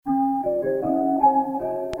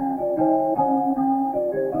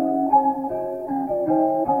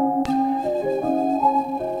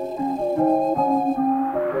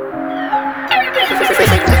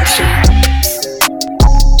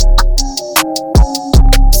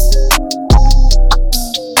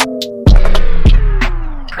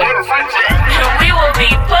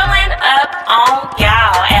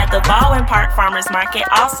Market,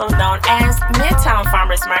 also known as Midtown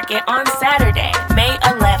Farmers Market, on Saturday, May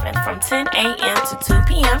 11th from 10 a.m. to 2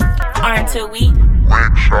 p.m. or until we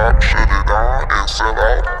wake shop, shut it down, and sell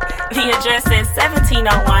out. The address is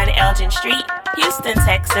 1701 Elgin Street, Houston,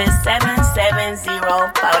 Texas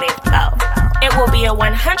 77044. It will be a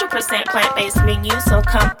 100% plant-based menu, so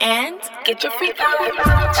come and get your free food.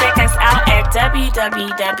 Check us out at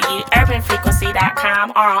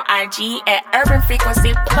www.urbanfrequency.com or on IG at Urban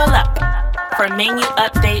Frequency Pull Up for menu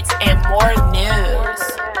updates and more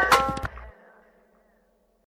news.